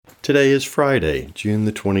Today is Friday, June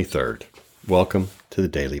the 23rd. Welcome to the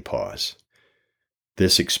Daily Pause.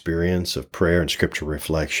 This experience of prayer and scripture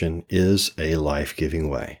reflection is a life-giving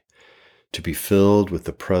way to be filled with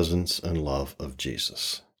the presence and love of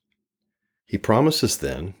Jesus. He promises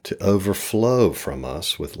then to overflow from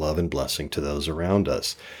us with love and blessing to those around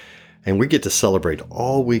us. And we get to celebrate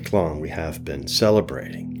all week long. We have been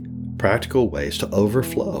celebrating practical ways to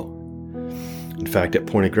overflow. In fact, at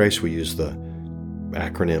Point of Grace, we use the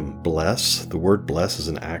acronym BLESS. The word BLESS is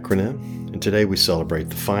an acronym, and today we celebrate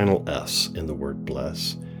the final S in the word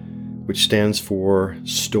BLESS, which stands for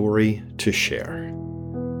Story to Share.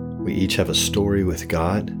 We each have a story with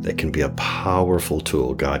God that can be a powerful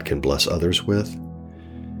tool God can bless others with,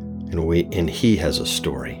 and He has a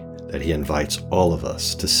story that He invites all of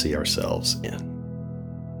us to see ourselves in.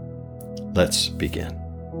 Let's begin.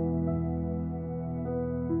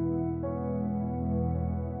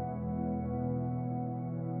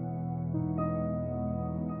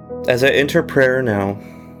 As I enter prayer now,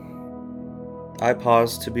 I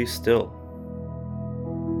pause to be still,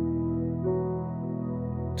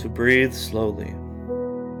 to breathe slowly,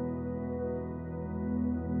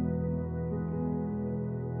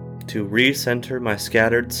 to recenter my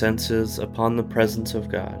scattered senses upon the presence of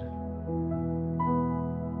God.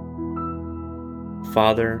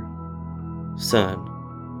 Father,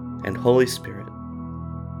 Son, and Holy Spirit.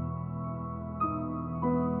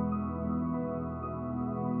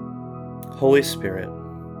 Holy Spirit,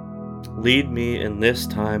 lead me in this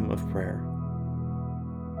time of prayer.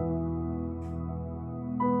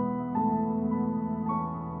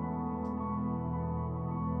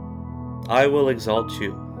 I will exalt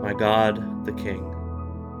you, my God, the King.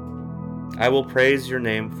 I will praise your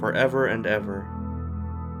name forever and ever.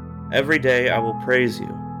 Every day I will praise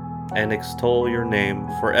you and extol your name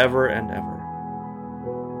forever and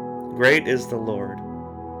ever. Great is the Lord,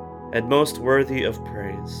 and most worthy of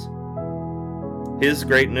praise. His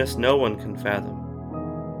greatness no one can fathom.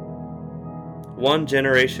 One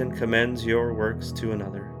generation commends your works to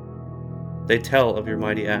another. They tell of your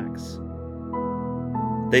mighty acts.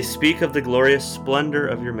 They speak of the glorious splendor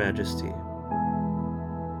of your majesty.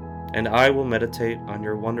 And I will meditate on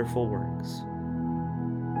your wonderful works.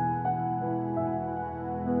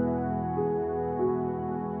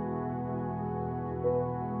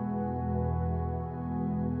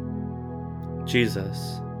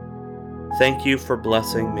 Jesus, thank you for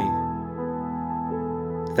blessing me.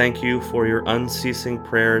 Thank you for your unceasing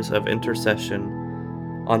prayers of intercession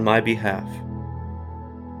on my behalf.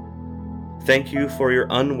 Thank you for your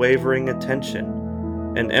unwavering attention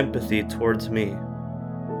and empathy towards me.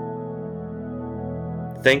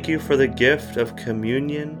 Thank you for the gift of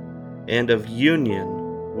communion and of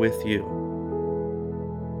union with you.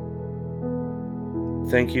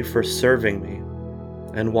 Thank you for serving me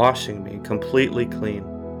and washing me completely clean.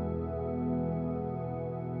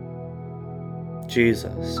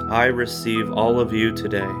 Jesus, I receive all of you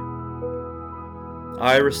today.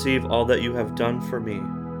 I receive all that you have done for me,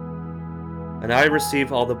 and I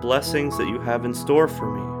receive all the blessings that you have in store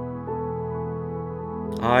for me.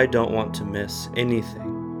 I don't want to miss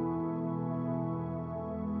anything.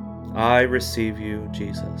 I receive you,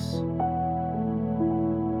 Jesus.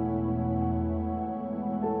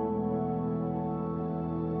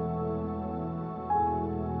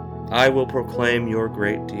 I will proclaim your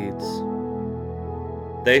great deeds.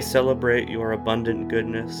 They celebrate your abundant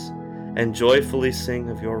goodness and joyfully sing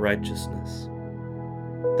of your righteousness.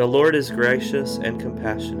 The Lord is gracious and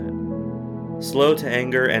compassionate, slow to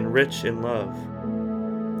anger and rich in love.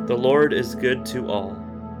 The Lord is good to all.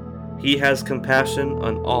 He has compassion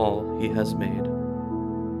on all he has made.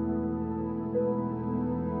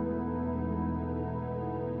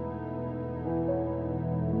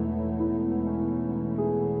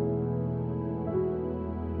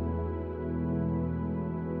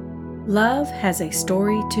 Love has a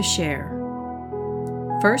story to share.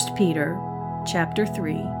 1 Peter chapter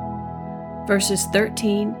 3, verses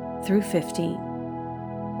 13 through 15.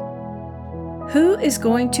 Who is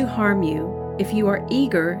going to harm you if you are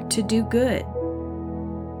eager to do good?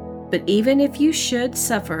 But even if you should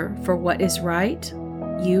suffer for what is right,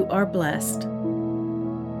 you are blessed.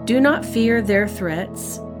 Do not fear their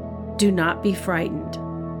threats. Do not be frightened.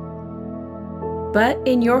 But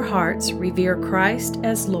in your hearts revere Christ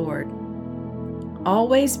as Lord.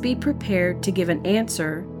 Always be prepared to give an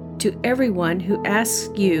answer to everyone who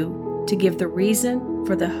asks you to give the reason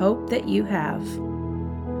for the hope that you have.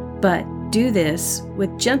 But do this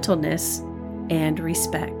with gentleness and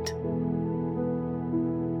respect.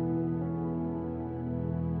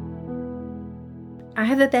 I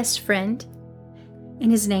have a best friend,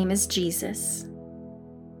 and his name is Jesus.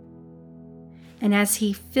 and as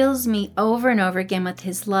He fills me over and over again with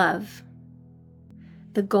His love,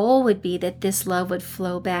 the goal would be that this love would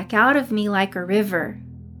flow back out of me like a river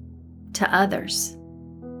to others.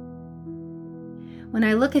 When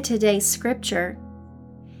I look at today's scripture,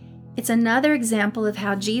 it's another example of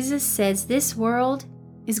how Jesus says this world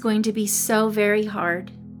is going to be so very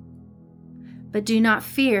hard. But do not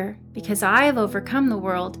fear, because I have overcome the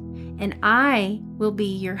world, and I will be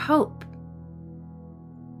your hope.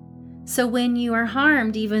 So when you are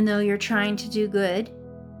harmed, even though you're trying to do good,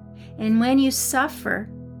 and when you suffer,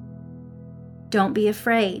 don't be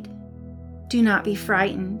afraid. Do not be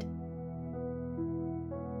frightened.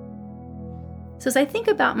 So as I think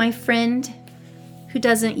about my friend who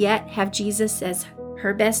doesn't yet have Jesus as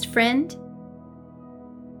her best friend,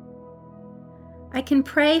 I can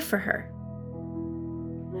pray for her.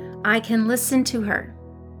 I can listen to her.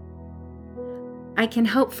 I can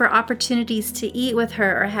hope for opportunities to eat with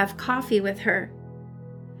her or have coffee with her.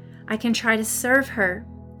 I can try to serve her.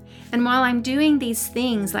 And while I'm doing these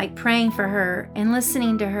things like praying for her and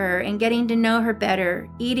listening to her and getting to know her better,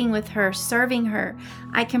 eating with her, serving her,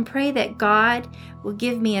 I can pray that God will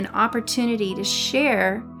give me an opportunity to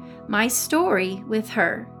share my story with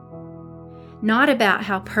her. Not about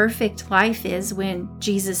how perfect life is when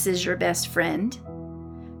Jesus is your best friend,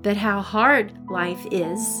 but how hard life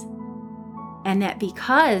is, and that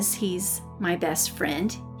because He's my best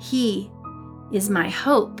friend, He is my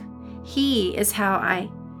hope. He is how I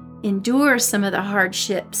endure some of the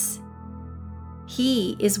hardships.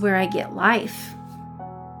 He is where I get life.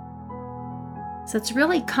 So it's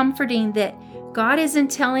really comforting that God isn't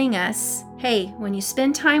telling us, hey, when you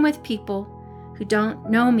spend time with people who don't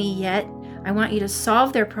know me yet, I want you to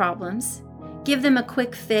solve their problems, give them a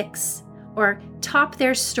quick fix, or top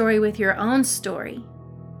their story with your own story.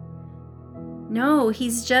 No,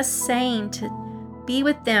 He's just saying to be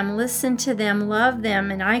with them, listen to them, love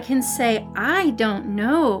them, and I can say, I don't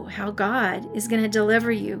know how God is going to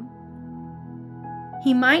deliver you.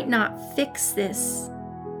 He might not fix this,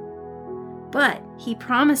 but He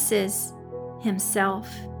promises Himself.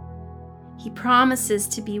 He promises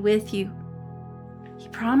to be with you. He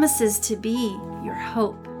promises to be your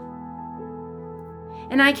hope.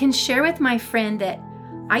 And I can share with my friend that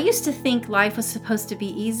I used to think life was supposed to be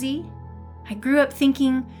easy. I grew up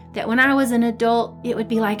thinking that when I was an adult, it would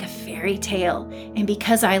be like a fairy tale, and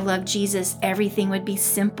because I love Jesus, everything would be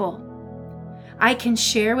simple. I can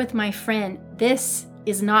share with my friend, this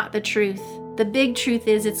is not the truth. The big truth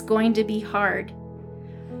is it's going to be hard.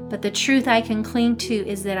 But the truth I can cling to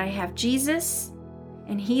is that I have Jesus,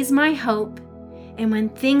 and He's my hope, and when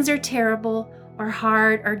things are terrible or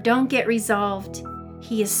hard or don't get resolved,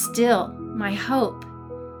 He is still my hope.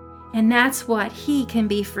 And that's what He can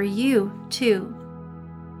be for you too.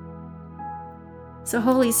 So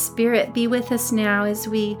Holy Spirit, be with us now as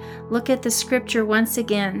we look at the scripture once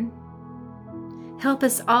again. Help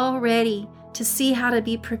us already to see how to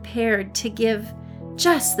be prepared to give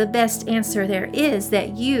just the best answer there is,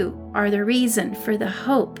 that You are the reason for the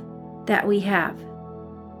hope that we have.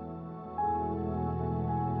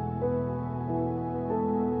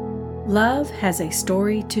 Love has a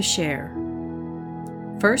story to share.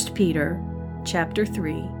 1 Peter chapter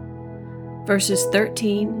 3, verses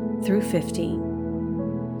 13 through 15.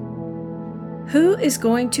 Who is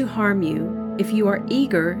going to harm you if you are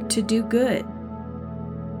eager to do good?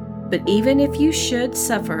 But even if you should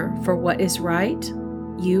suffer for what is right,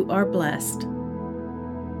 you are blessed.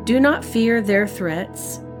 Do not fear their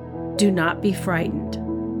threats. Do not be frightened.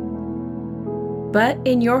 But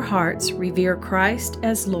in your hearts revere Christ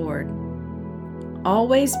as Lord.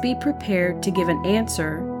 Always be prepared to give an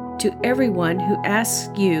answer to everyone who asks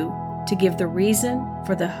you to give the reason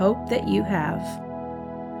for the hope that you have.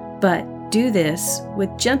 But do this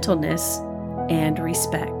with gentleness and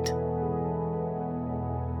respect.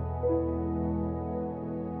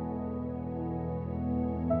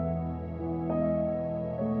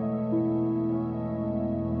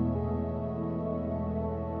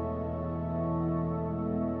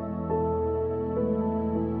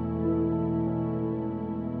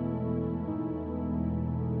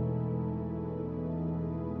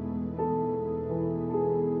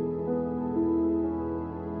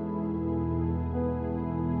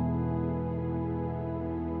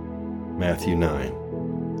 Matthew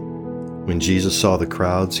 9. When Jesus saw the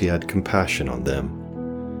crowds, He had compassion on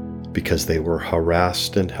them, because they were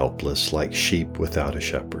harassed and helpless like sheep without a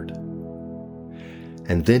shepherd.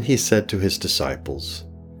 And then He said to His disciples,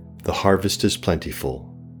 The harvest is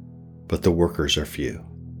plentiful, but the workers are few.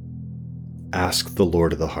 Ask the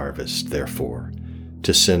Lord of the harvest, therefore,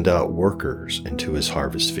 to send out workers into His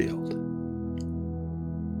harvest field.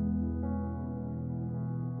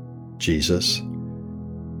 Jesus,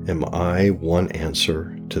 am I one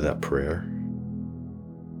answer to that prayer?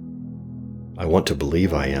 I want to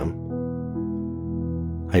believe I am.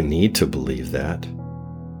 I need to believe that.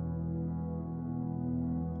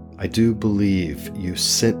 I do believe you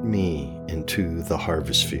sent me into the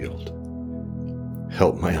harvest field.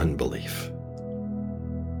 Help my unbelief.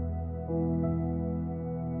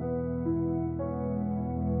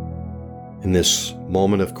 In this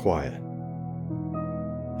moment of quiet,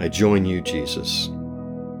 I join you, Jesus,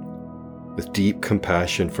 with deep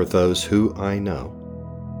compassion for those who I know,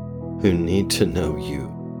 who need to know you,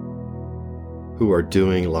 who are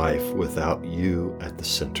doing life without you at the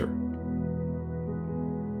center,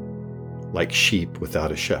 like sheep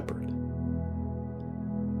without a shepherd.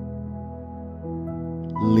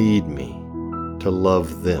 Lead me to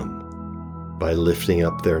love them by lifting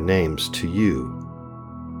up their names to you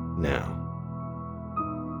now.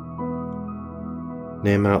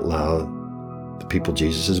 Name out loud the people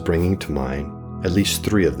Jesus is bringing to mind, at least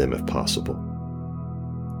 3 of them if possible,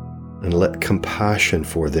 and let compassion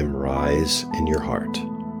for them rise in your heart.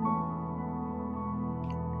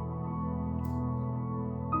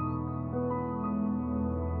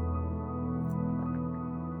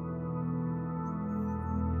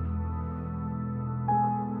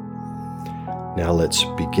 Now let's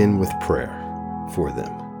begin with prayer for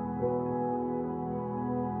them.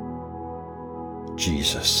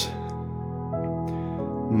 Jesus,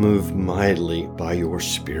 move mightily by your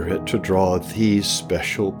Spirit to draw these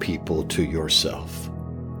special people to yourself.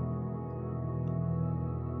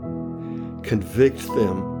 Convict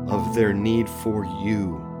them of their need for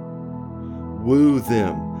you. Woo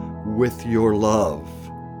them with your love,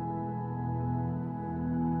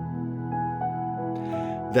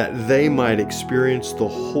 that they might experience the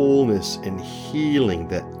wholeness and healing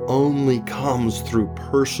that only comes through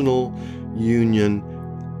personal union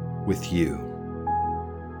with you.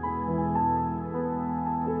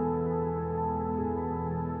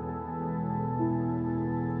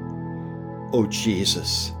 Oh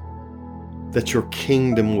Jesus, that your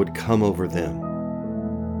kingdom would come over them.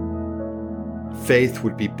 Faith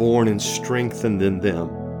would be born and strengthened in them,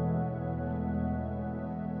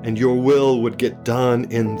 and your will would get done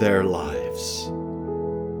in their lives.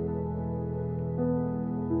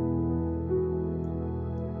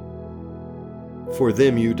 For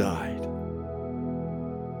them you died.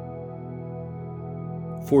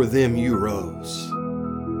 For them you rose.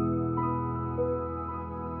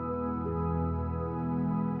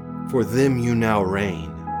 For them you now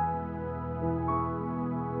reign.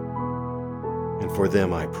 And for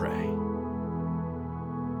them I pray.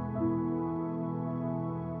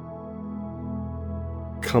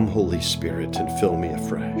 Come, Holy Spirit, and fill me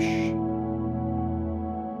afresh.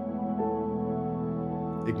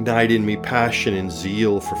 Ignite in me passion and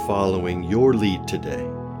zeal for following your lead today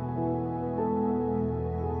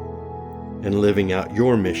and living out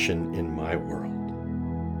your mission in my world.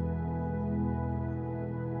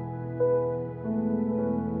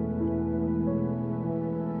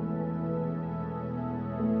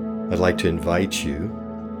 I'd like to invite you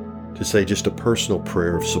to say just a personal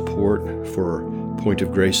prayer of support for Point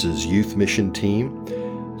of Grace's youth mission team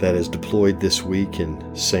that is deployed this week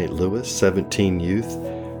in St. Louis, 17 youth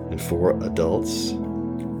and 4 adults.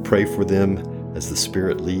 Pray for them as the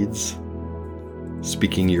Spirit leads.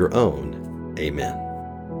 Speaking your own, amen.